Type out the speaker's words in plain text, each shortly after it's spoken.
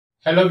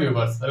Hello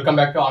viewers, welcome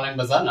back to Online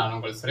Bazaar. நான்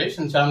உங்கள் சுரேஷ்.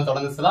 இந்த சேனல்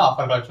தொடர்ந்து சில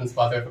ஆஃபர் கலெக்ஷன்ஸ்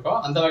பார்த்துட்டு இருக்கோம்.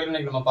 அந்த வகையில்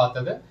இன்னைக்கு நம்ம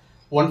பார்த்தது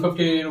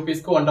 150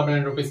 ரூபீஸ்க்கு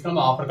 199 ரூபீஸ்க்கு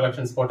நம்ம ஆஃபர்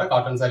கலெக்ஷன்ஸ் போட்ட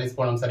cotton saris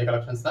Poonam sorry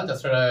collections தான்.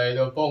 ஜஸ்ட் இது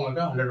இப்போ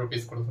உங்களுக்கு 100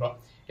 ரூபீஸ் கொடுக்குறோம்.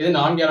 இது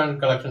நான் கேரண்ட்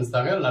கலெக்ஷன்ஸ்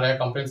தாங்க. நிறைய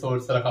கம்ப்ளைண்ட்ஸ்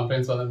ஒரு சில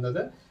கம்ப்ளைண்ட்ஸ்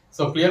வந்திருந்தது.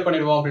 ஸோ கிளியர்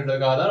பண்ணிடுவோம்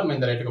அப்படின்றதுக்காக தான் நம்ம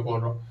இந்த ரேட்டுக்கு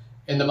போடுறோம்.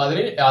 இந்த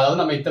மாதிரி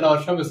அதாவது நம்ம இத்தனை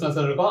வருஷம் பிசினஸ்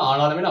இருக்கோம்,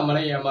 ஆனாலுமே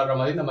நம்மளே ஏமாறுற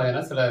மாதிரி இந்த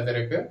மாதிரியான சில இது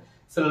இருக்கு.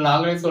 சில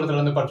நாங்களே சூரத்துல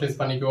இருந்து பர்ச்சேஸ்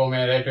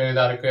பண்ணிக்குவோமே, ரேட்டு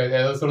இதா இருக்கு,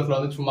 ஏதோ சூரத்துல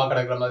வந்து சும்மா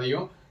கிடக்குற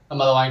மாதிரியும்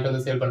நம்ம அதை வாங்கிட்டு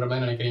வந்து சேல் பண்ற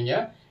மாதிரி நினைக்கிறீங்க.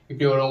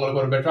 இப்படி உங்களுக்கு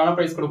ஒரு பெட்டரான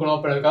பிரைஸ் கொடுக்கணும்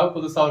அப்படின்றதுக்காக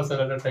புதுசா ஒரு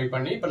சில ட்ரை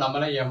பண்ணி இப்ப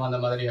நம்மளே ஏமாந்த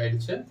மாதிரி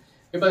ஆயிடுச்சு.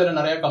 இப்ப இதுல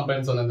நிறைய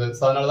கம்ப்ளைண்ட்ஸ் வந்தது.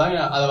 ஸோ அதனாலதான்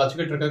அதை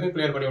வச்சுக்கிட்டு இருக்கிறதுக்கு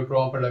கிளியர் பண்ணி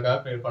விட்டுருவோம் அப்படின்றதுக்காக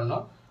கிளியர்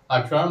பண்ணோம்.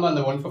 ஆக்சுவலா நம்ம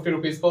அந்த 150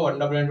 ரூபீஸ்க்கோ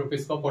 199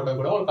 ரூபீஸ்க்கோ போட்டது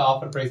கூட உங்களுக்கு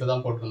ஆஃபர் பிரைஸ்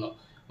தான் போட்டிருந்தோம்.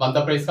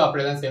 வந்த பிரைஸ்க்கு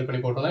அப்படியே தான் சேல்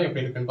பண்ணி போட்டிருந்தோம்.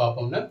 எப்படி இருக்குன்னு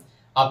பார்ப்போம்னு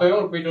அப்பவே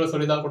உங்களுக்கு வீட்டுல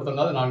சொல்லி தான்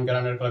கொடுத்திருந்தோம். அது நான்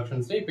கேரண்டட்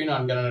கலெக்ஷன்ஸ், இப்பயும்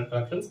நான் கேரண்டட்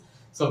கலெக்ஷன்ஸ்.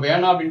 ஸோ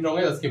வேணாம்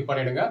அப்படின்றவங்க இதை ஸ்கிப்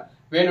பண்ணிடுங்க.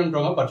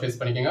 வேணுன்றவங்க பர்ச்சேஸ்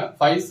பண்ணிக்கோங்க.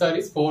 5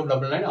 sarees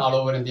 499 all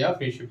over India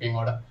free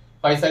ஷிப்பிங்கோட.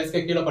 5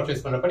 sareesக்கு கீழே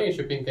பர்ச்சேஸ் பண்றப்ப நீங்க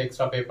ஷிப்பிங்க்கு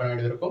எக்ஸ்ட்ரா பே பண்ண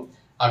வேண்டியது இருக்கும்.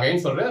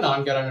 அகைன் சொல்றேன்,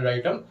 நான் கேரண்டட்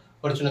ஐட்டம்.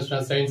 ஒரு சின்ன சின்ன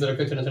ஸ்ட்ரெயின்ஸ்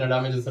இருக்கு, சின்ன சின்ன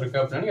டேமேஜஸ் இருக்கு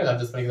அப்படின்னா நீங்க அதை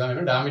அட்ஜஸ்ட் பண்ணி தான்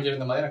வேணும். டேமேஜ்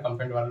இருந்த மாதிரி எனக்கு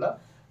கம்ப்ளைண்ட் வரல.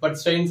 பட்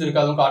ஸ்ட்ரெயின்ஸ் இருக்கு,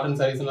 அதுவும் காட்டன்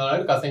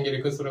சாரீஸ்னால கசங்கி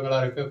இருக்கு, சுருங்கலா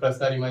இருக்கு, ஃப்ரெஷ்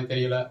சாரி மாதிரி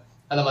தெரியல,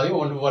 அந்த மாதிரி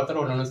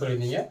ஒருத்தர் ஒன்று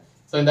சொல்லியிருந்தீங்க.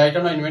 ஸோ இந்த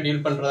ஐட்டம் நான் இனிமேல்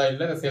டீல் பண்றதா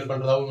இல்லை, சேல்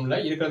பண்றதாவும் இல்லை,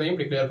 இருக்கிறதையும்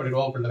இப்படி கிளியர்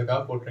பண்ணிடுவோம்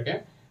அப்படின்றதுக்காக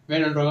போட்டிருக்கேன்.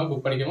 வேணுன்றவங்க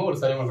புக் பண்ணிக்கோங்க. ஒரு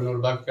சாரி உங்களுக்கு 100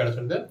 ரூபாய்க்கு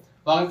கிடைச்சிருது.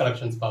 வாங்க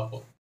கலெக்ஷன்ஸ்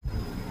பார்ப்போம்.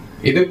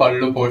 இது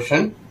பல்லு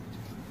போர்ஷன்.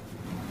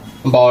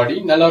 பாடி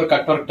நல்ல ஒரு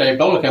கட் ஒர்க்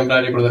டைப்ல உங்களுக்கு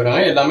எம்ப்ராய்டரி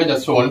கொடுத்துருக்காங்க. எல்லாமே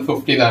ஜஸ்ட்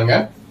 150 தாங்க.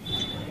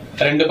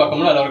 ரெண்டு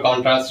பக்கமும் நல்ல ஒரு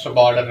கான்ட்ராஸ்ட்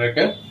பார்டர்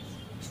இருக்கு.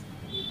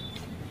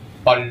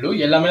 பல்லு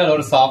எல்லாமே நல்ல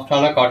ஒரு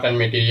சாஃப்டான காட்டன்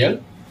மெட்டீரியல்,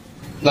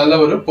 நல்ல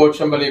ஒரு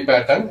போச்சம்பள்ளி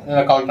பேட்டர்ன்,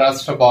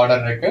 கான்ட்ராஸ்ட்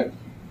பார்டர் இருக்கு.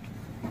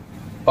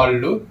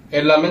 பல்லு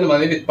எல்லாமே இந்த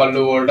மாதிரி வித்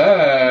பல்லுவோட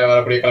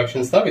வரக்கூடிய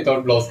கலெக்ஷன்ஸ் தான்,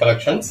 வித்வுட் பிளவுஸ்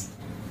கலெக்ஷன்ஸ்.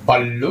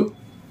 பல்லு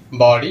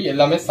பாடி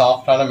எல்லாமே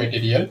சாஃப்டான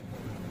மெட்டீரியல்.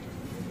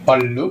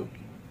 பல்லு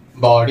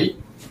பாடி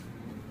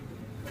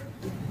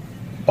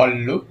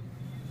பல்லு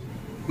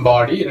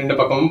பாடி ரெண்டு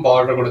பக்கமும்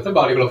பார்டர் கொடுத்து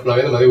பாடிக்குள்ள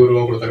ஃபுல்லாவே இந்த மாதிரி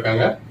உருவம்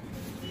கொடுத்துருக்காங்க.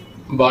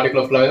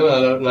 பாடிக்குள்ள ஃபுல்லாவே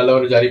நல்ல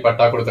ஒரு ஜரி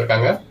பட்டா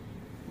கொடுத்துருக்காங்க.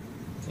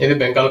 இது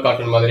பெங்கால்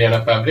காட்டன் மாதிரியான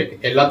ஃபேப்ரிக்.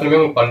 எல்லாத்துலயுமே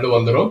உங்களுக்கு பல்லு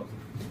வந்துடும்.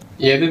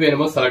 எது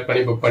வேணுமோ செலக்ட்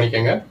பண்ணி புக்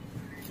பண்ணிக்கோங்க.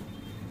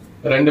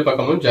 ரெண்டு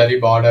பக்கமும் ஜரி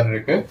பார்டர்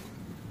இருக்கு.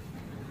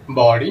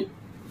 பாடி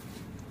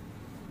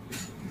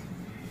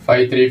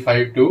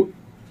 5352.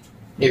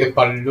 இது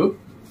பல்லு.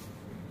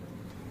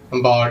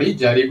 பாடி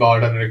ஜரி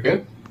பார்டர் இருக்கு.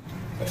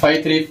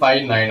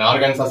 5359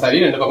 ஆர்கான்சா சாரி.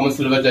 ரெண்டு பக்கமும்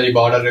சில்வர் ஜரி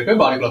பார்டர் இருக்கு.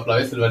 பாடிக்குள்ள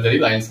ஃபுல்லாவே சில்வர் ஜரி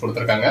லைன்ஸ்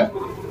கொடுத்துருக்காங்க.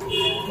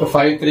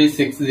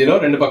 5360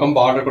 ரெண்டு பக்கம்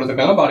பார்டர்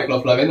கொடுத்துருக்காங்க. பாடிக்குள்ள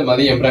ஃபுல்லாவே இந்த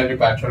மாதிரி எம்ப்ராய்டரி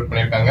பேட்ச் ஒர்க்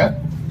பண்ணிருக்காங்க.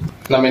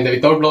 நம்ம இந்த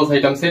வித்வுட் பிளவுஸ்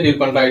ஐட்டம்ஸே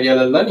டீல் பண்ற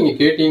ஐடியால தான் நீங்க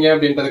கேட்டீங்க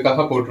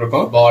அப்படின்றதுக்காக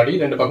போட்டிருக்கோம். பாடி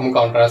ரெண்டு பக்கமும்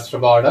கான்ட்ராஸ்ட்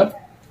பார்டர்.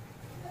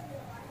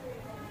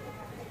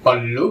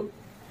 பல்லு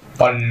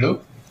பல்லு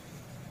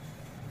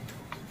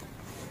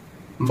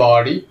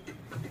பாடி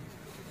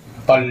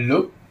பல்லு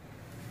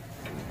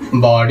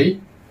பாடி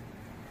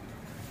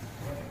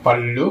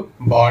பல்லு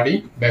பாடி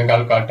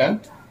பெங்கால் காட்டன்.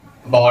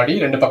 பாடி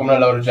ரெண்டு பக்கமும்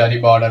நல்ல ஒரு ஜரி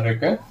பார்டர்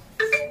இருக்கு.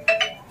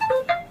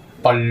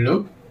 பல்லு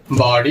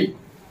பாடி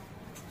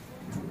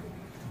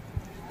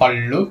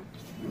பல்லு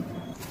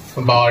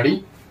பாடி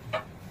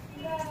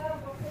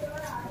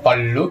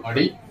பல்லு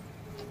பாடி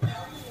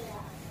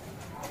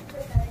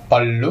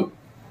பல்லு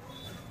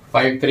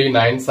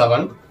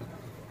 5397.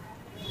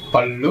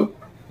 பல்லு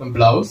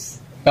பிளவுஸ்.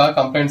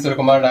 கம்ப்ளைண்ட்ஸ்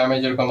இருக்குமா,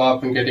 டேமேஜ் இருக்குமா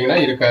அப்படின்னு கேட்டீங்கன்னா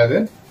இருக்காது.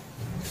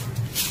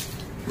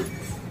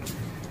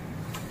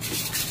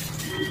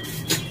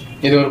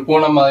 இது ஒரு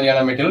பூனம்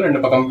மாதிரியான மெட்டீரியல். ரெண்டு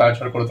பக்கம் பேட்ச்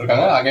ஒர்க்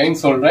கொடுத்துருக்காங்க.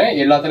 அகைன் சொல்றேன்,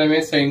 எல்லாத்துலயுமே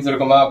ஸ்ட்ரெயின்ஸ்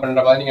இருக்குமா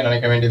அப்படின்ற மாதிரி நீங்க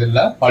நினைக்க வேண்டியது இல்ல.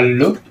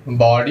 பல்லு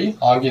பாடி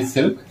ஆங்கி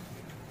சில்க்.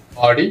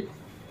 பாடி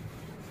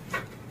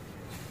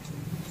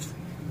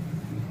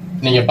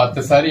நீங்க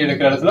 10 சாரி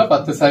எடுக்கிற இடத்துல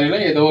 10 சாரியில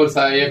ஏதோ ஒரு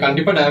சாரி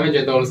கண்டிப்பா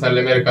டேமேஜ் ஏதோ ஒரு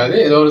சாரிலுமே இருக்காது.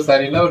 ஏதோ ஒரு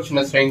சாரியில ஒரு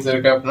சின்ன ஸ்ட்ரெயின்ஸ்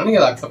இருக்கு அப்படின்னா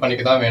நீங்க அதை அக்செப்ட்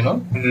பண்ணிக்க தான்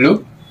வேணும். பல்லு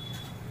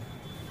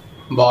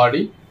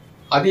பாடி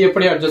அது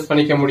எப்படி அட்ஜஸ்ட்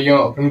பண்ணிக்க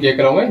முடியும் அப்படின்னு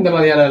கேட்கறவங்க இந்த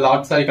மாதிரியான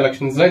லாட் சாரி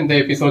கலெக்ஷன்ஸ்ல இந்த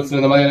எபிசோட்ஸ்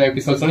இந்த மாதிரியான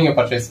எபிசோட்ஸ் நீங்க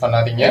பர்ச்சேஸ்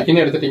பண்ணாதீங்க.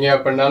 இன்னும் எடுத்துட்டீங்க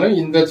அப்படின்னாலும்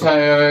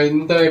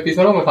இந்த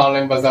எபிசோட உங்களுக்கு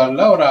ஆன்லைன்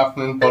பஜார்ல ஒரு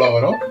ஆஃப்டர்நூன் போல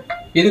வரும்.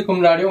 இதுக்கு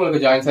முன்னாடி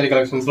உங்களுக்கு ஜாயின் சாரி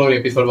கலெக்ஷன்ஸ்ல ஒரு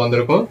எபிசோட்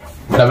வந்திருக்கும்.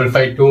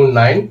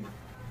 5529.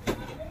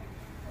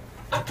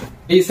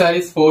 these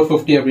sarees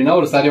 450 அப்படின்னா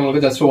ஒரு சாரி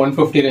உங்களுக்கு ஜஸ்ட்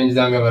 150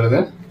 ரேஞ்ச் தாங்க வருது.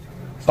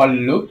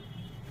 பல்லு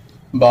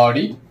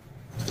பாடி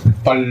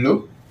பல்லு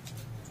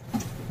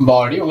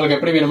பாடி உங்களுக்கு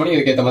எப்படி வேணுமோ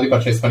இதுக்கு ஏற்ற மாதிரி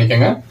பர்ச்சேஸ்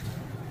பண்ணிக்கோங்க.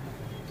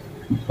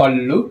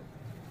 பல்லு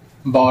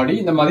பாடி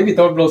இந்த மாதிரி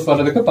வித்வுட் பிளவுஸ்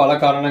வர்றதுக்கு பல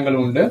காரணங்கள்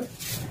உண்டு.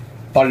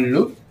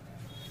 பல்லு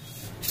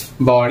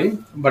பாடி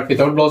பட்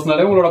வித்வுட்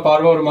பிளவுஸ்னாலே உங்களோட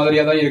பார்வை ஒரு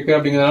மாதிரியா தான் இருக்கு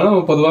அப்படிங்கிறதுனால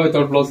பொதுவாக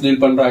வித்வுட் பிளவுஸ்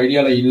டீல் பண்ற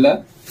ஐடியால இல்ல.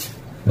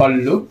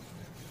 பல்லு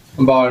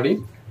பாடி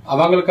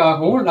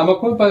அவங்களுக்காகவும்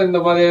நமக்கும் இப்ப இந்த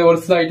மாதிரி ஒரு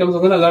சில ஐட்டம்ஸ்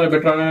வந்து நல்லா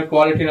பெட்டரான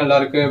குவாலிட்டி நல்லா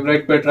இருக்கு,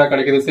 பிரைட் பெட்டரா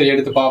கிடைக்குது, சரி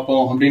எடுத்து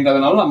பார்ப்போம்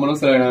அப்படின்றதுனால நம்மளும்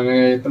சில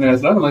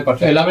நேரத்துல இந்த மாதிரி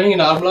பர்ச்சேஸ் எல்லாமே நீங்க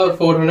நார்மலா ஒரு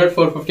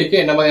 400-450க்கு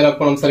என்ன மாதிரியான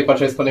பணம் சரி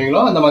பர்ச்சேஸ்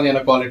பண்ணீங்களோ அந்த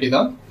மாதிரியான குவாலிட்டி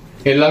தான்.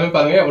 எல்லாமே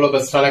பாருங்க எவ்வளவு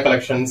பெஸ்டான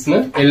கலெக்ஷன்ஸ்னு.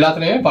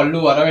 எல்லாத்துலயுமே பல்லு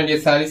வர வேண்டிய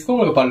சாரீஸ்க்கு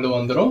உங்களுக்கு பல்லு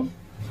வந்துடும்.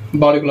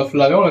 பாடிக்குள்ள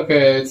ஃபுல்லாவே உங்களுக்கு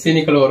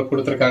சீனிக்கல் ஒர்க்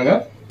கொடுத்துருக்காங்க.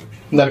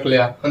 இந்த இருக்கு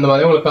இல்லையா, அந்த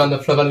மாதிரி உங்களுக்கு அந்த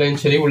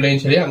ஃபிளவர்லையும் சரி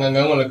உள்ளேயும் சரி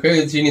அங்கங்க உங்களுக்கு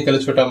ஜீனி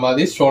தெளிச்சு விட்ட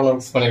மாதிரி ஸ்டோன்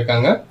ஒர்க்ஸ்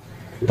பண்ணிருக்காங்க.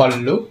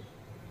 பல்லு,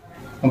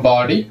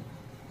 பாடி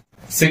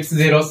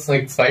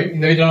 6065.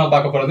 இந்த வீடியோ நான்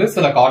பார்க்க போறது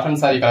சில காட்டன்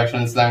சாரி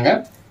கலெக்ஷன்ஸ் தாங்க.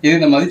 இது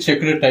இந்த மாதிரி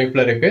செக்குடு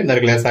டைப்ல இருக்கு. இந்த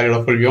இருக்குல்ல சாரியோட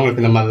ஃபுல் வியூ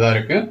உங்களுக்கு இந்த மாதிரி தான்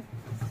இருக்கு.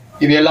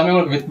 இது எல்லாமே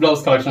உங்களுக்கு வித்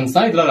பிளவுஸ் கலெக்ஷன்ஸ்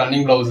தான். இதுல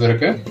ரன்னிங் பிளவுஸ்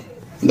இருக்கு.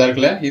 இந்த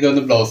இருக்குல்ல, இது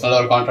வந்து பிளவுஸ் நல்ல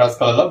ஒரு கான்ட்ராஸ்ட்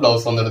கலர்ல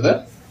பிளவுஸ் வந்துருது.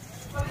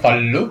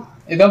 பல்லு,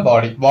 இதான்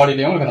பாடி.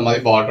 பாடிலயும் உங்களுக்கு இந்த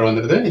மாதிரி பார்டர்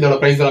வந்துருது. இதோட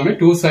பிரைஸ் எல்லாமே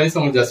 2 sarees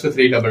உங்களுக்கு ஜஸ்ட்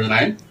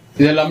 399.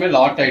 இது எல்லாமே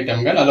லாட்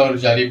ஐட்டம்ங்க. நல்ல ஒரு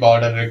ஜரி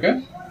பார்டர் இருக்கு.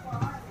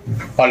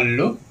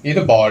 பல்லு,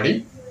 இது பாடி.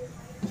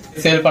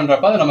 சேல்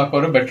பண்றப்ப அது நமக்கு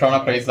ஒரு பெட்டரான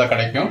பிரைஸ்ல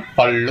கிடைக்கும்.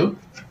 பல்லு,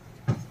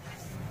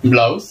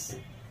 பிளவுஸ்,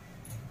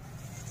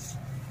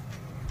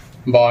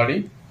 பாடி.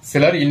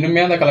 சிலர்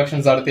இன்னுமே அந்த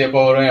கலெக்ஷன்ஸ் அடுத்து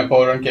எப்போ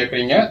வரும்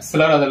கேக்குறீங்க.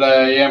 சிலர் அதுல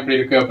ஏன் அப்படி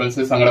இருக்கு அப்படின்னு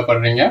சொல்லி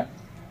சங்கடப்படுறீங்க.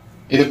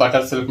 இது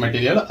பட்டர் சில்க்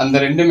மெட்டீரியல். அந்த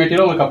 2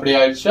 மெட்டீரியல் உங்களுக்கு அப்படி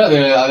ஆயிடுச்சு.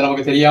 அது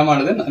நமக்கு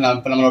தெரியாமது.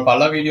 நம்மளோட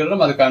பல வீடியோல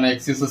அதுக்கான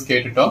எக்ஸ்கியூசஸ்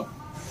கேட்டுட்டோம்.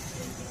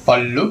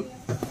 பல்லு,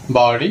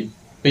 பாடி.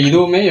 இப்ப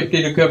இதுவுமே எப்படி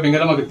இருக்கு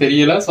அப்படிங்கறது நமக்கு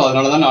தெரியல. சோ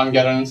அதனாலதான் நான்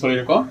கேரன்னு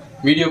சொல்லியிருக்கோம்.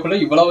 வீடியோக்குள்ள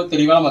இவ்வளவு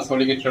தெளிவா நம்ம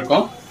சொல்லிக்கிட்டு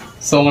இருக்கோம்.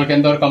 சோ உங்களுக்கு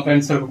எந்த ஒரு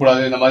கம்ப்ளைண்ட்ஸ்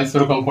இருக்கக்கூடாது, இந்த மாதிரி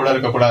சுருக்கம் கூட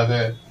இருக்கக்கூடாது.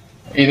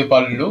 இது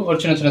பல்லு, ஒரு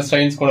சின்ன சின்ன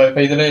ஸ்ட்ரெயின்ஸ் கூட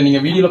இருக்கு. இதுல நீங்க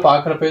வீடியோல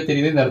பாக்குறப்பே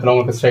தெரியுது இந்த இடத்துல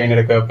உங்களுக்கு ஸ்ட்ரெயின்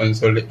இருக்கு அப்படின்னு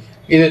சொல்லி.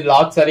 இது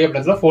லாக் சாரி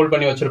அப்படின்னு ஃபோல்ட்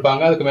பண்ணி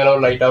வச்சிருப்பாங்க. அதுக்கு மேல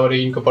ஒரு லைட்டா ஒரு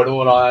இங்க் படும்,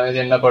 ஒரு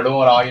எண்ணெய் படும்,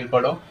 ஒரு ஆயில்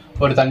படும்,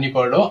 ஒரு தண்ணி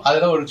படும்.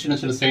 அதுல ஒரு சின்ன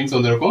சின்ன ஸ்ட்ரெயின்ஸ்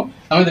வந்து இருக்கும்.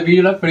 நம்ம இந்த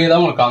வீடியோல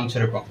பெரியதான் உங்களுக்கு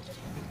காமிச்சிருக்கோம்.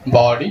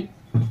 பாடி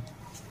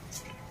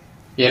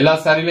எல்லா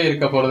சாரிலும்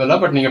இருக்க போறதில்ல.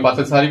 பட் நீங்க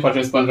 10 சாரி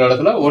பர்ச்சேஸ் பண்ற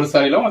இடத்துல ஒரு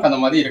சாரில உங்களுக்கு அந்த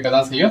மாதிரி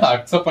இருக்கதான் செய்யும். அதை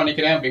அக்செப்ட்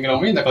பண்ணிக்கிறேன்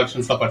அப்படிங்கிறவங்க இந்த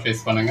கலெக்ஷன்ஸ்ல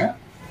பர்ச்சேஸ் பண்ணுங்க.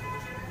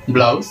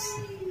 பிளவுஸ்,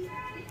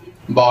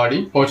 பாடி,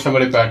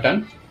 போச்சம்பள்ளி பேட்டர்ன்.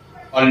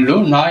 பல்லு,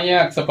 நான்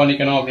ஏன் அக்செப்ட்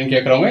பண்ணிக்கணும் அப்படின்னு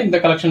கேட்கறவங்க இந்த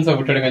கலெக்ஷன்ஸை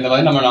விட்டுடுங்க. இந்த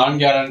மாதிரி நம்ம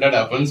நான் கேரண்டட்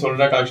அப்படின்னு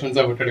சொல்ற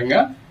கலெக்ஷன்ஸை விட்டுடுங்க.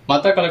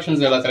 மற்ற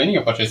கலெக்ஷன்ஸ் எல்லாத்தையும்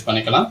நீங்க பர்ச்சேஸ்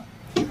பண்ணிக்கலாம்.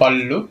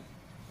 பல்லு,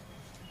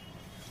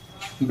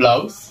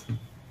 பிளவுஸ்,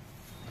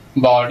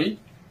 பாடி.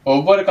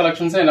 ஒவ்வொரு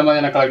கலெக்ஷன்ஸும் என்ன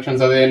மாதிரியான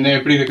கலெக்ஷன்ஸ், அது என்ன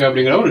எப்படி இருக்கு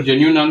அப்படிங்கிற ஒரு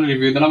ஜென்யூனான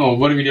ரிவ்யூ தான் நம்ம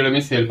ஒவ்வொரு வீடியோலுமே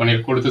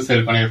கொடுத்து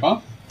சேல் பண்ணியிருக்கோம்.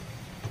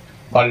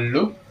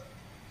 பல்லு,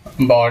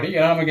 பாடி.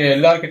 ஏன்னா நமக்கு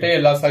எல்லாருக்கிட்டே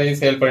எல்லா சாரியும்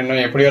சேல்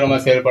பண்ணணும், எப்படியோ நம்ம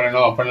சேல்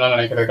பண்ணணும் அப்படின்லாம்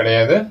நினைக்கிறது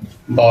கிடையாது.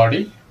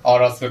 பாடி,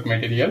 ஆரா சில்க்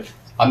மெட்டீரியல்.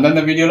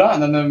 அந்தந்த வீடியோல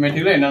அந்தந்த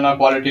மெட்டீரியல் என்னென்ன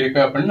குவாலிட்டி இருக்கு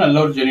அப்படின்னு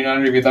நல்ல ஒரு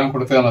ஜென்யூனான ரிவ்யூ தான்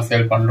கொடுத்து நம்ம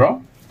சேல் பண்றோம்.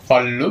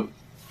 பல்லு,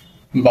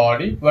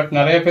 பாடி. பட்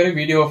நிறைய பேர்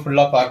வீடியோ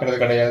ஃபுல்லா பாக்குறது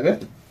கிடையாது.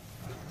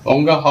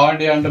 உங்க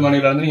ஹார்ட் அண்ட்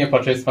மணில இருந்து நீங்க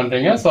பர்ச்சேஸ்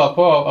பண்றீங்க. சோ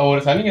அப்போ ஒரு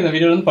சாரி நீங்க இந்த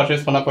வீடியோல இருந்து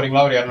பர்ச்சேஸ் பண்ண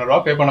போறீங்களா, ஒரு 200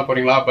 ரூபாய் பே பண்ண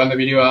போறீங்களா, அப்ப அந்த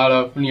வீடியோ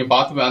நீங்க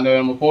பார்த்து அந்த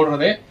நம்ம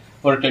போடுறதே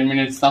ஒரு 10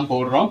 மினிட்ஸ் தான்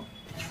போடுறோம்.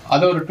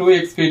 அதை ஒரு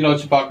 2x ஸ்பீட்ல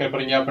வச்சு பார்க்க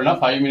போறீங்க அப்படின்னா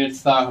 5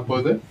 மினிட்ஸ் தான் ஆக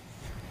போகுது.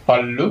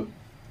 பல்லு,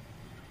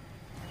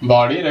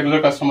 பாடி.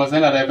 ரெகுலர் கஸ்டமர்ஸே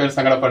நிறைய பேர்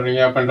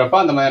சங்கடப்படுறீங்க அப்படின்றப்ப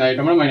அந்த மாதிரி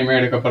ஐட்டம் நம்ம இனிமே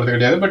எடுக்க போறது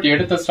கிடையாது. பட்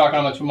எடுத்த ஸ்டாக்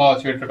நம்ம சும்மா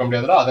வச்சுக்கிட்டு இருக்க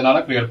முடியாது. அதனால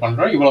கிளியர்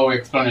பண்றோம் இவ்வளவு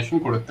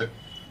எக்ஸ்பிளனேஷன் கொடுத்து.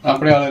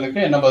 அப்படி ஆளுக்கு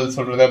என்ன பதில்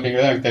சொல்றது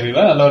அப்படிங்கிறது எனக்கு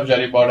தெரியல. நல்ல ஒரு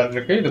ஜரி பார்டர்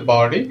இருக்கு. இது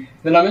பாடி.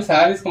 இது எல்லாமே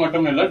சாரீஸ்க்கு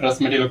மட்டும் இல்ல, ட்ரெஸ்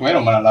மெட்டீரியலுக்குமே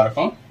ரொம்ப நல்லா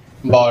இருக்கும்.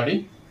 பாடி,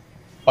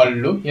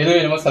 பல்லு. எது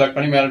வேணுமோ செலக்ட்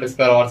பண்ணி மேல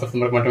டிஸ்பிளே வாட்ஸ்அப்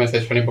நம்பருக்கு மட்டும்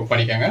மெசேஜ் பண்ணி புக்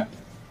பண்ணிக்கோங்க.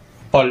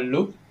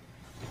 பல்லு,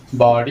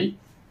 பாடி,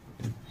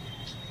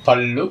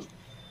 பல்லு,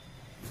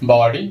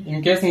 பாடி.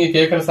 இன்கேஸ் நீங்க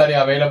கேட்கற சாரி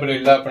அவைலபிள்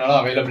இல்ல அப்படின்னாலும்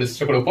அவைலபிள்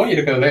லிஸ்ட் கொடுப்போம்.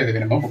 இருக்கிறதுல எது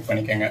வேணுமோ புக்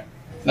பண்ணிக்கோங்க.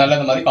 நல்ல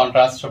இந்த மாதிரி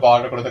கான்ட்ராஸ்ட்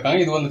பார்டர்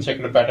கொடுத்துருக்காங்க. இது வந்து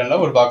செக்டு பேட்டர்ன்ல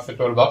ஒரு பாக்ஸ்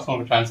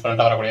உங்களுக்கு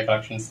டிரான்ஸ்பரண்டா வரக்கூடிய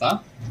கலெக்ஷன்ஸ் தான்.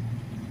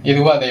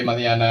 இதுவும் அதே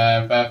மாதிரியான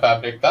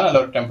ஃபேப்ரிக் தான். நல்ல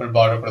ஒரு டெம்பிள்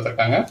பார்டர்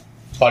கொடுத்துருக்காங்க.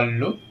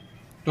 பல்லு,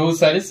 2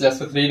 sarees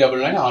just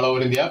 399 all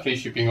over India free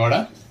ஷிப்பிங்கோட.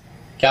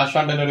 Cash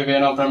on delivery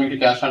வேணும் அப்புறமேட்டு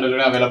கேஷ் ஆன்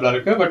டெலிவரி அவைலபிளா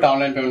இருக்கு. பட்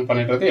ஆன்லைன் பேமெண்ட்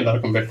பண்ணிடுறது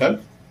எல்லாருக்கும் பெட்டர்.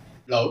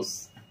 பிளவுஸ்,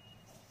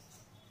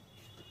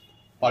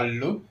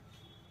 பல்லு.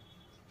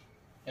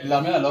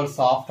 எல்லாமே நல்ல ஒரு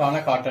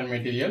சாஃப்டான காட்டன்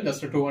மெட்டீரியல்.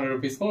 Just 200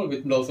 rupeesக்கும்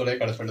with பிளவுஸோட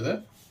கிடைச்சிடுது.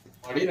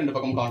 பாடி 2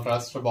 பக்கம்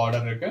கான்ட்ராஸ்ட்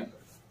பார்டர் இருக்கு.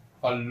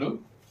 பல்லு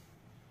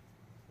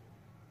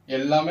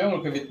எல்லாமே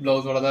உங்களுக்கு வித்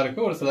பிளவுஸோட தான்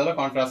இருக்கு. ஒரு சிலதுல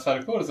கான்ட்ராஸ்டா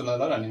இருக்கு, ஒரு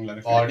சிலதுல ரன்னிங்ல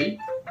இருக்கு. பாடி,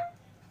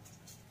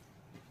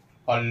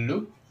 பல்லு,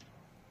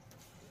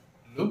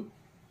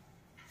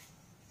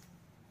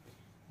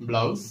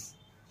 பிளவுஸ்,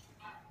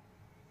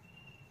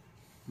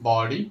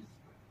 பாடி,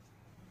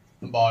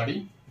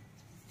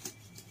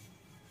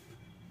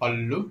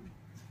 பல்லு,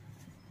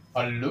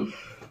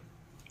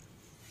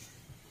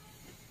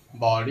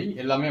 பாடி.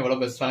 எல்லாமே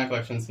எவ்வளவு பெஸ்டான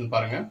கலெக்ஷன்ஸ்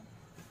பாருங்க.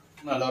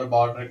 நல்ல ஒரு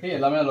பார்டர் இருக்கு.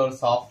 எல்லாமே நல்ல ஒரு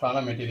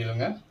சாஃப்டான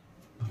மெட்டீரியலுங்க.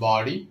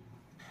 பாடி,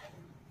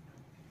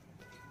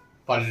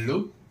 பல்லு,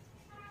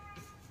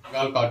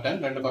 காட்டன்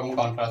 2 பக்கமும்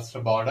கான்ட்ராஸ்ட்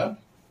பார்டர்.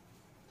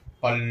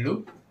 பல்லு,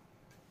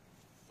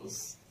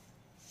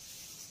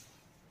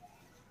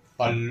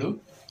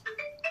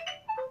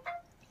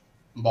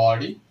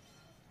 பாடி,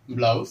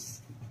 பிளவுஸ்,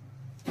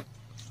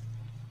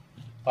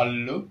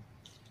 பல்லு,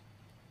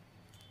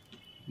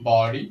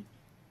 பாடி.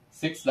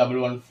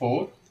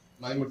 6114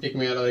 மதிமுட்டிக்கு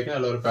மேல வரைக்கும்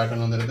நல்ல ஒரு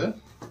பேட்டர்ன் வந்துருது.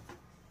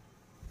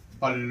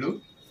 பல்லு,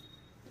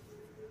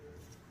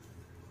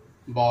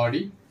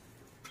 பாடி.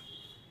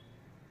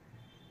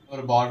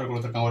 ஒரு பார்டர்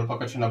கொடுத்துருக்காங்க. ஒரு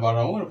பக்கம் சின்ன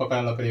பார்டராகவும் ஒரு பக்கம்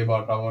நல்ல பெரிய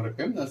பார்டராகவும்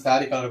இருக்கு.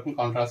 சாரி கலருக்கும்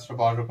கான்ட்ராஸ்ட்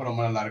பார்டருக்கும்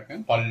ரொம்ப நல்லா இருக்கு.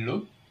 பல்லு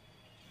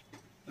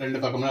 2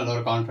 பக்கமும் நல்ல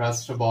ஒரு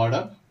கான்ட்ராஸ்ட்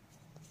பார்டர்.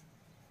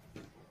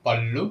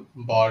 பல்லு,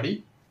 பாடி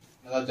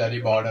நல்லா ஜரி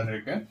பார்டர்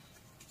இருக்கு.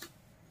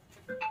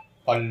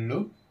 பல்லு.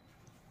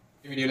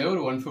 வீடியோல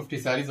ஒரு 150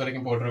 sarees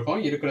வரைக்கும்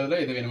போட்டிருக்கோம். இருக்கிறதுல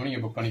எது வேணுமோ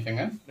நீங்க புக்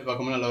பண்ணிக்கோங்க. இந்த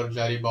பக்கமும் நல்ல ஒரு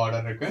ஜரி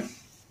பார்டர் இருக்கு.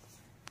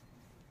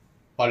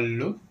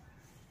 பல்லு,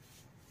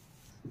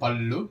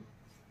 பல்லு,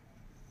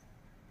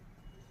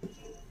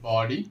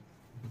 பாடி,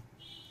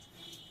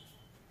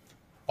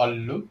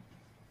 பல்லு,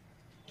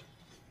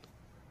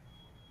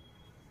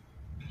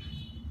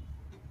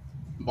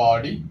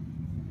 பாடி,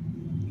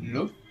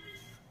 லுக்,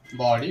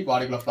 பாடி,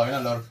 பாடிக்குள்ள ஃபுல்லாவே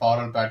நல்ல ஒரு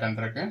ஃப்ளாரல் பேட்டர்ன்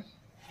இருக்கு.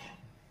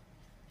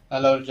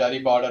 நல்ல ஒரு ஜரி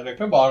பார்டர்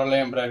இருக்கு. பார்டர்ல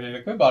எம்ப்ராய்டரி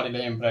இருக்கு,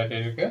 பாடியில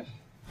எம்ப்ராய்டரி இருக்கு.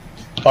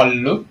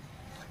 பல்லு,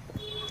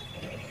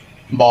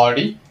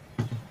 பாடி,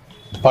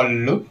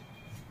 பல்லு,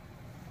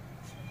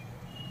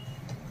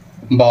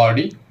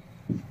 பாடி,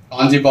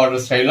 காஞ்சி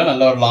பார்டர் ஸ்டைல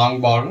நல்ல ஒரு லாங்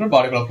பார்டர்,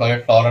 பாடிக்குள்ள ஃபுல்லாவே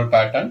ஃப்ளாரல்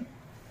பேட்டர்ன்.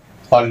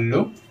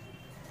 பல்லு,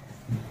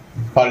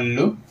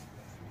 பல்லு,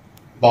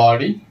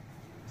 பாடி,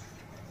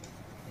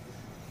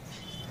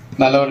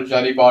 நல்ல ஒரு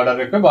ஜரி பார்டர்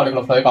இருக்கு.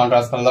 பாடிக்குள்ள ஃபுல்லாவே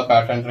கான்ட்ராஸ்ட் கலர்ல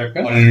பேட்டர்ன்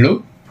இருக்கு. பல்லு,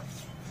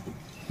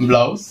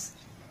 பிளவுஸ்,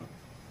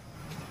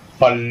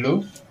 பல்லு,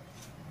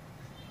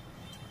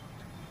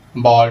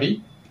 பாடி,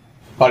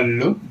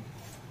 பல்லு,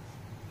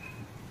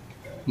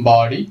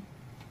 பாடி,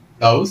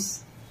 பிளவுஸ்,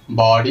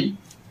 பாடி,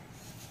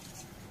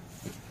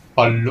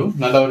 பல்லு,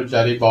 நல்ல ஒரு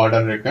ஜரி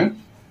பார்டர் இருக்கு.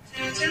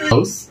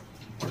 பிளவுஸ்,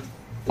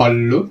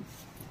 பல்லு,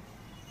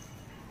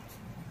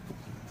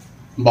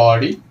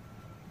 பாடி,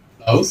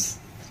 பிளவுஸ்,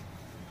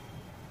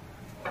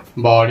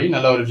 பாடி,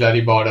 நல்ல ஒரு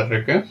ஜரி பார்டர்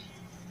இருக்கு.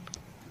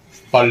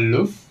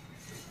 பல்லு,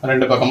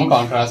 ரெண்டு பக்கமும்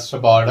கான்ட்ராஸ்ட்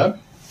பார்டர்.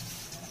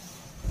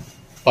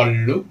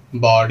 பல்லு,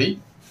 பாடி,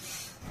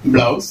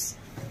 பிளவுஸ்,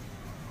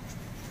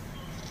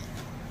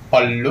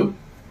 பல்லு,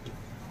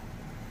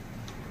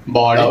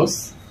 பிளவுஸ்,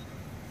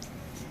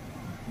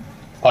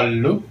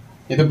 பல்லு,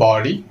 இது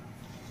பாடி,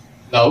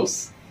 பிளவுஸ்,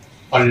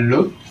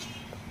 பல்லு,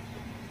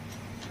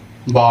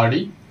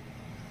 பாடி,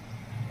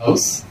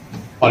 பிளவுஸ்,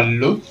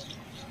 பல்லு,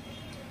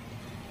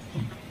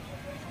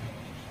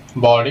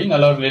 பாடி,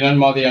 நல்ல ஒரு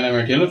லினன் மாதிரியான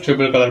மெட்டீரியல்,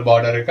 ட்ரிபிள் கலர்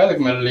பார்டர் இருக்கு.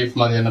 அதுக்கு மேல லீஃப்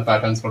மாதிரியான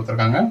பேட்டர்ன்ஸ்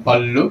கொடுத்திருக்காங்க.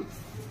 பல்லு,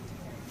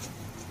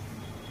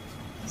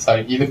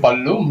 சாரி, இது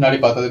பல்லு, முன்னாடி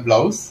பார்த்தது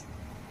பிளவுஸ்,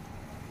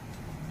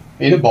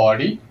 இது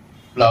பாடி,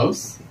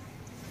 பிளவுஸ்,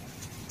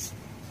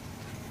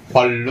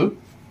 பல்லு,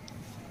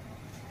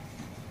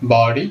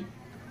 பாடி,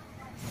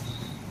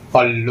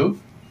 பல்லு,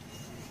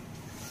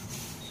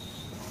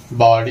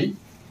 பாடி,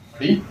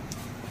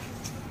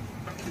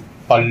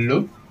 பல்லு,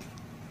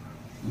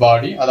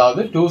 பாடி.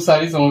 அதாவது 2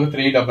 sarees உங்களுக்கு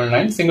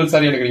 399, சிங்கிள்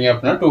சாரி எடுக்கிறீங்க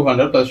அப்படின்னா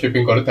 200 பிளஸ்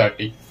ஷிப்பிங் கோட்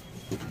 30.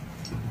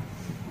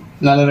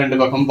 நல்ல ரெண்டு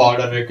பக்கம்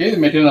பார்டர் இருக்கு. இது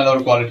மெட்டீரியல் நல்ல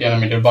ஒரு குவாலிட்டியான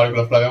மெட்டீரியல்.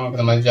 பாடிக்குள்ள ஃபுல்லாவே உங்களுக்கு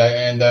இந்த மாதிரி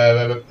இந்த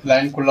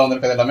லைன்குள்ள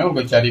வந்திருக்கிறது எல்லாமே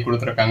உங்களுக்கு ஜரி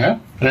கொடுத்துருக்காங்க.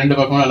 ரெண்டு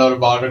பக்கமும் நல்ல ஒரு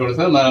பார்டர்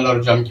கொடுத்து நல்ல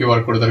ஒரு ஜம்கி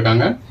ஒர்க்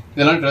கொடுத்துருக்காங்க.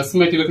 இதெல்லாம் ட்ரெஸ்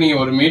மெட்டீரியலுக்கு நீங்க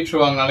ஒரு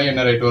மீட்டர் வாங்கினாலே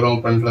என்ன ரேட் வரும்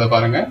அப்படின்றத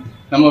பாருங்க.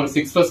 நம்ம ஒரு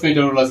 6+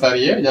 மீட்டர் உள்ள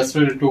சாரியை ஜஸ்ட்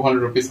 200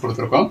 rupees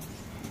கொடுத்துருக்கோம்.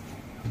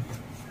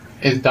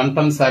 இது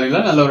டம்டம்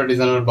சாரியில நல்ல ஒரு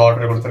டிசைனர்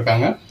பார்டர்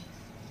கொடுத்துருக்காங்க.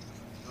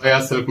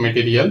 சில்க்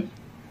மெட்டீரியல்,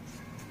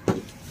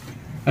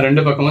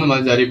 ரெண்டு பக்கமும் இந்த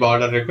மாதிரி ஜரி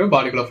பார்டர் இருக்கு.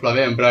 பாடிக்குள்ள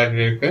ஃபுல்லாவே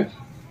எம்ப்ராய்டரி இருக்கு.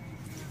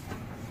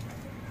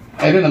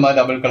 இது இந்த மாதிரி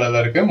டபுள்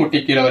கலர்ல இருக்கு. முட்டி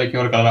கீழே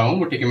வரைக்கும் ஒரு கலராகவும்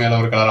முட்டிக்கு மேல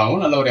ஒரு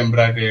கலராகவும் நல்ல ஒரு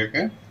எம்ப்ராய்டரி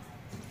இருக்கு.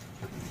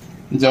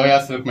 ஜோயா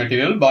சில்க்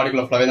மெட்டீரியல்,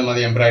 பாடிக்குள்ள ஃபுல்லாவே இந்த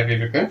மாதிரி எம்ப்ராய்டரி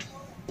இருக்கு.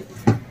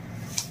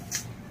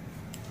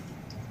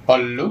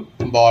 பல்லு,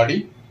 பாடி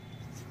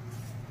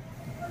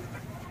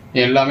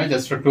எல்லாமே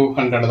ஜஸ்ட்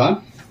 200 தான்.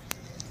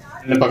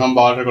 ரெண்டு பக்கம்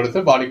பார்டர் கொடுத்து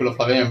பாடிக்குள்ள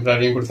ஃபுல்லாவே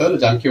எம்ப்ராய்டரியும் கொடுத்து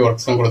ஜம்கி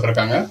ஒர்க்ஸும்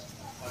கொடுத்துருக்காங்க.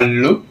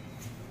 பல்லு,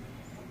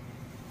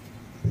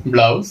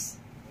 பிளவுஸ்,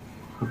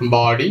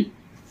 பாடி,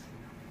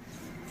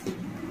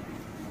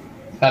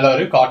 நல்ல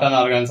ஒரு cotton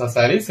organza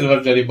sorry,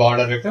 silver zari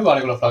border இருக்கு.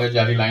 பாடிக்குள்ள ஃபுல்லாவே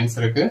ஜரி லைன்ஸ்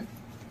இருக்கு.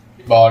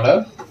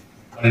 பார்டர்,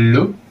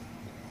 பல்லு,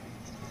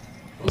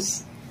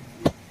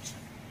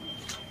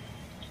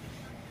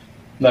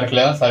 இந்த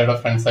இருக்குல்ல சாரியோட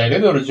ஃப்ரண்ட் சைடு.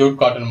 இது ஒரு ஜூட்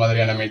காட்டன்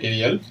மாதிரியான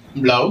மெட்டீரியல்.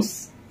 பிளவுஸ்,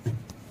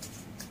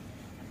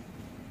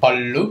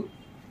 பல்லு,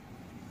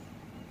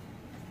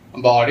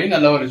 பாடி,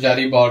 நல்ல ஒரு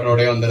ஜரி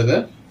பார்டரோட வந்துருது.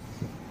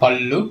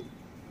 பல்லு,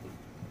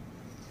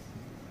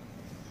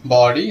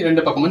 பாடி,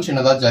 ரெண்டு பக்கமும்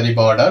சின்னதா ஜரி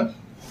பார்டர்.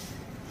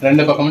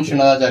 ரெண்டு பக்கமும்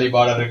சின்னதா ஜரி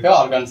பார்டர் இருக்கு.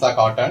 Organza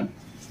cotton.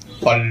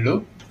 பல்லு,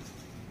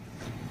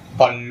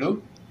 பல்லு,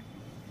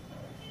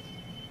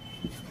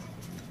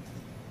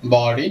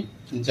 பாடி,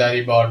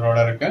 ஜரி பார்டரோட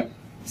இருக்கு.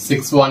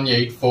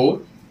 6184.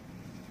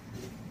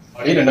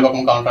 பாடி, ரெண்டு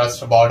பக்கமும்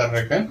கான்ட்ராஸ்ட் பார்டர்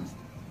இருக்கு.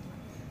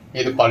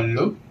 இது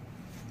பல்லு,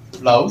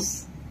 பிளவுஸ்,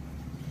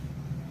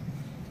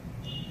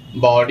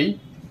 பாடி,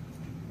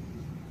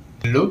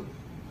 பல்லு,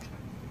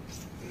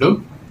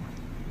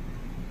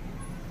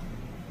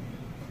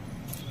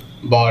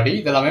 பாடி.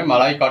 இதெல்லாமே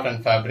மலாய்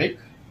காட்டன் ஃபேப்ரிக்.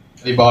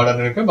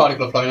 பார்டர் இருக்கு.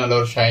 பாடிக்குள்ள ஃபுல்லாவே நல்ல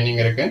ஒரு ஷைனிங்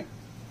இருக்கு.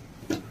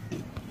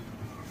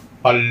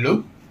 பல்லு,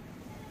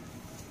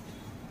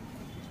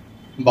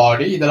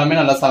 பாடி, இதெல்லாமே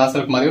நல்ல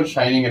சனாசில்க் மாதிரி ஒரு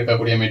ஷைனிங்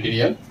இருக்கக்கூடிய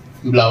மெட்டீரியல்.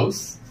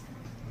 பிளவுஸ்,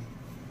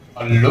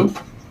 பல்லு,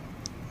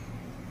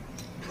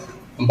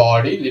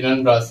 பாடி,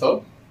 லினன் பிராசோ,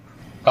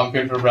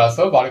 கம்ப்யூட்டர்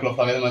பிராசோ. பாடிக்குள்ள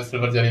ஃபுல்லாவே இந்த மாதிரி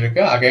சில்வர் ஜரி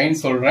இருக்கு.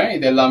 அகைன் சொல்றேன்,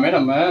 இது எல்லாமே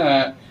நம்ம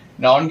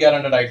நான்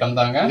கேரண்டட் ஐட்டம்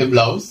தாங்க. இது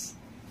பிளவுஸ்,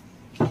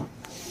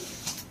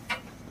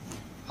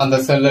 அந்த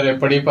செல்லர்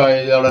எப்படி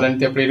இதோட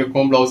லென்த் எப்படி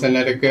இருக்கும், பிளவுஸ் என்ன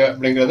இருக்கு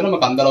அப்படிங்கிறது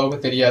நமக்கு அந்த அளவுக்கு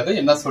தெரியாது.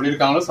 என்ன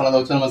சொல்லியிருக்காங்களோ சொன்னதை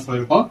வச்சு நம்ம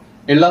சொல்லியிருக்கோம்.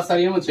 எல்லா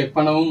சாரியும் நம்ம செக்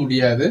பண்ணவும்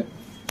முடியாது.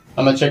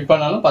 நம்ம செக்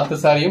பண்ணாலும் 10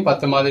 சாரியும்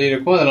 10 மாதிரி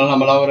இருக்கும். அதனால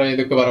நம்மளா ஒரு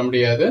இதுக்கு வர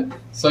முடியாது.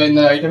 ஸோ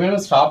இந்த ஐட்டமே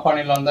நம்ம ஸ்டாப்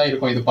பண்ணிடலாம் தான்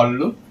இருக்கும். இது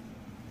பல்லு,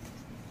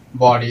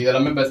 பாடி,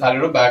 இதெல்லாமே இப்போ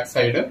சாரியோட பேக்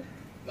சைடு,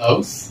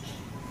 பிளவுஸ்,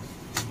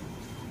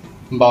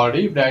 பாடி.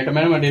 இப்படி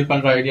ஐட்டமே நம்ம டீல்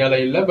பண்ற ஐடியால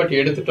இல்லை, பட்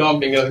எடுத்துட்டோம்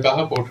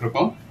அப்படிங்கிறதுக்காக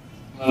போட்டிருக்கோம்.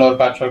 நல்ல ஒரு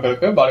பேட்ச் ஒர்க்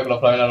இருக்கு, பாடிக்குள்ள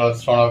ஃபிளாய் நல்ல ஒரு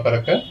ஸ்டோன் ஒர்க்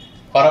இருக்கு.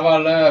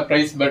 பரவாயில்ல,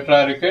 பிரைஸ் பெட்டரா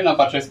இருக்கு. நான்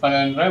பர்ச்சேஸ்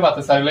பண்ணுறேன்.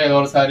 10 சாரில ஏதோ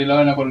ஒரு சாரில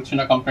எனக்கு ஒரு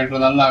சின்ன கம்ப்ளைண்ட்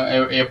இருந்தாலும் நான்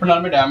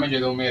எப்படினாலுமே டேமேஜ்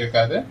எதுவுமே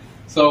இருக்காது.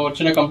 ஸோ ஒரு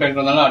சின்ன கம்ப்ளைண்ட்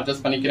இருந்தாலும்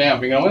அட்ஜஸ்ட் பண்ணிக்கிறேன்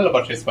அப்படிங்கிறவங்க இதில்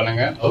பர்ச்சேஸ்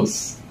பண்ணுங்க. ஹவுஸ்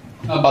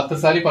 10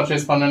 சாரி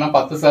பர்ச்சேஸ் பண்ணேன்னா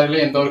 10 சாரில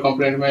எந்த ஒரு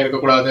கம்ப்ளைண்ட்டுமே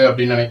இருக்கக்கூடாது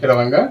அப்படின்னு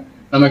நினைக்கிறவங்க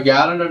நம்ம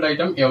கேரண்டட்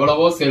ஐட்டம்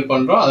எவ்வளவோ சேல்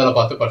பண்றோம் அதில்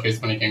பார்த்து பர்ச்சேஸ்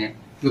பண்ணிக்கோங்க.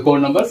 இது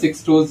கோட் நம்பர்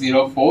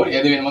 6204.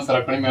 எது வேணுமோ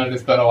செலக்ட் பண்ணி மேலே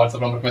டிஸ்பிளே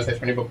வாட்ஸ்அப் நம்பருக்கு மெசேஜ்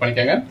பண்ணி புக்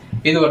பண்ணிக்கோங்க.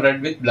 இது ஒரு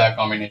ரெட் வித் பிளாக்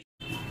காம்பினேஷன்.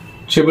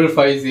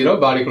 550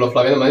 பாடிக்குள்ள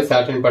ஃபிளாவே இந்த மாதிரி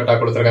சாட்டின் பட்டா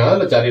கொடுத்துருக்காங்க.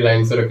 அதில் ஜரி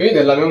லைன்ஸ் இருக்கு. இது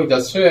எல்லாமே உங்களுக்கு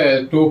ஜஸ்ட்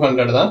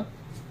 200 தான்.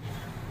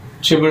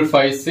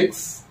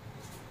 556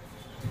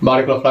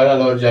 பாடிக்குள்ள ஃபிளாவே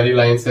நல்ல ஒரு ஜரி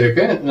லைன்ஸ்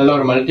இருக்கு. நல்ல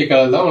ஒரு மல்டி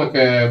கலர் தான்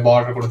உங்களுக்கு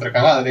பார்டர்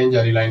கொடுத்துருக்காங்க. அதுலேயும்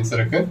ஜரி லைன்ஸ்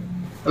இருக்கு.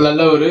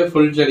 நல்ல ஒரு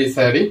ஃபுல் ஜரி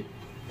சாரி,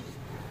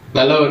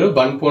 நல்ல ஒரு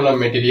பன் பூனம்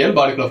மெட்டீரியல்.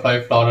 பாடிக்குள்ள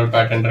ஃபிளாவே ஃபிளாரல்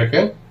பேட்டர்ன்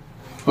இருக்கு.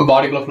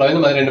 பாடிக்குள்ள ஃபிளாவே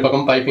இந்த மாதிரி 2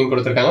 பக்கம் பைப்பிங்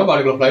கொடுத்துருக்காங்க.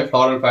 பாடிக்குள்ள ஃபிளாவே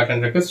ஃபிளாரல்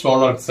பேட்டர்ன் இருக்கு.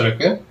 ஸ்டோன் ஒர்க்ஸ்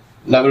இருக்கு.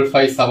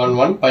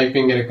 5571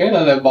 பைப்பிங் இருக்கு.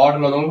 நல்ல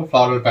பார்டர்ல வந்து உங்களுக்கு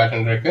ஃபிளாரல்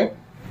பேட்டர்ன் இருக்கு.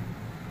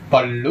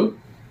 பல்லு,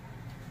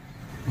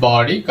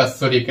 பாடி,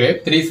 கஸ்தூரி கிரேப்.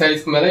 3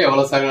 சாரீஸ்க்கு மேல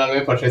எவ்வளவு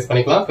சாரினாலுமே பர்ச்சேஸ்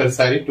பண்ணிக்கலாம். பெர்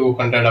சாரி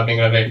 200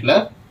 அப்படிங்கிற ரேட்ல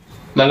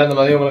நல்ல இந்த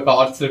மாதிரி உங்களுக்கு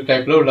ஆர்ட் சில்க்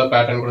டைப்ல உள்ள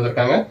பேட்டர்ன்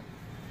கொடுத்துருக்காங்க.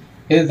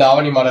 இது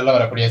தாவணி மாடல்ல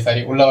வரக்கூடிய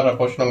சாரி. உள்ள வர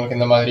போர்ஷன் உங்களுக்கு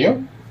இந்த மாதிரியும்,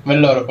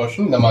 வெளில வர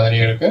போர்ஷன் இந்த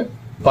மாதிரியும் இருக்கு.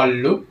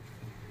 பல்லு,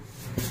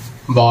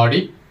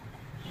 பாடி,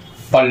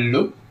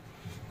 பல்லு,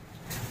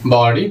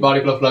 பாடி.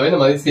 பாடிக்குள்ள ஃபுல்லாவே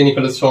இந்த மாதிரி சீனி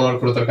கலர் ஸ்டோன்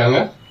ஒர்க் கொடுத்துருக்காங்க.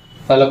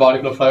 நல்ல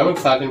பாடிக்குள்ள ஃபுல்லாவே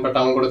சாட்டின்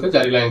பட்டாவும் கொடுத்து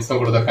ஜரி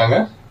லைன்ஸும் கொடுத்துருக்காங்க.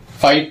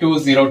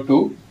 5202,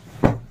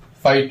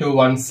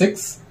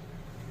 5216,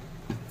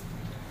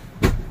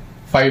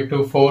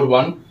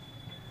 5241,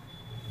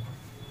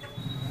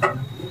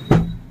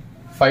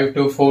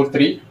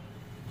 5243,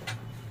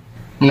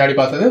 முன்னாடி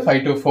பார்த்தது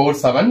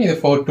 5247, இது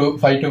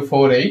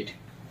 5248,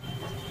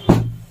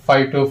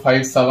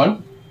 5257.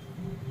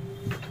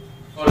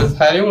 ஒரு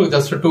சாரி உங்களுக்கு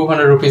ஜஸ்ட்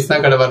 200 rupees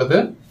தான் கடை வருது.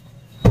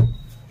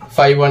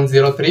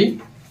 5103.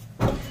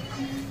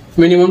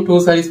 மினிமம் 2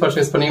 சாரீஸ்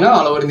பர்ச்சேஸ் பண்ணீங்கன்னா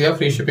all over India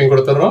free shipping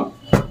கொடுத்துறோம்.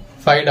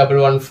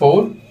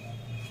 5114,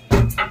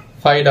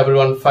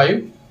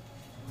 5115,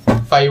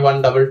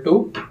 5122,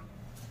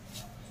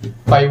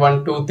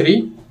 5123.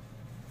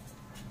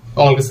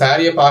 உங்களுக்கு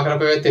சாரியை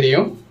பார்க்குறப்பவே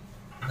தெரியும்,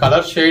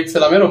 கலர் ஷேட்ஸ்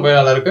எல்லாமே ரொம்ப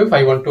நல்லா இருக்கு.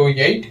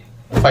 5128,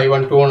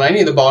 5129.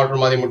 இது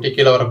பார்டர் மாதிரி முட்டி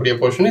கீழே வரக்கூடிய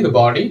போர்ஷன். இது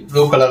பாடி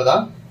ப்ளூ கலர்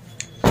தான்.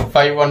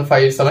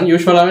 5157.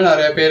 யூஸ்வலாவே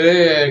நிறைய பேர்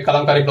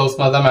கலம்காரி பிளவுஸ்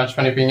மாதிரி தான் மேட்ச்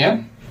பண்ணிப்பீங்க.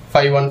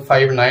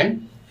 5159,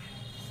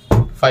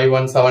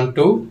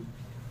 5172,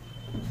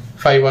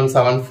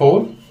 5174,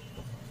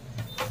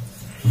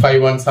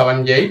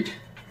 5178,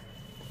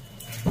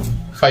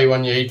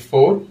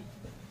 5184,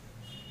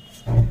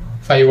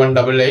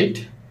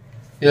 5188.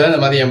 இதெல்லாம்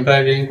இந்த மாதிரி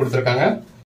எம்ப்ராய்டரிங் கொடுத்துருக்காங்க.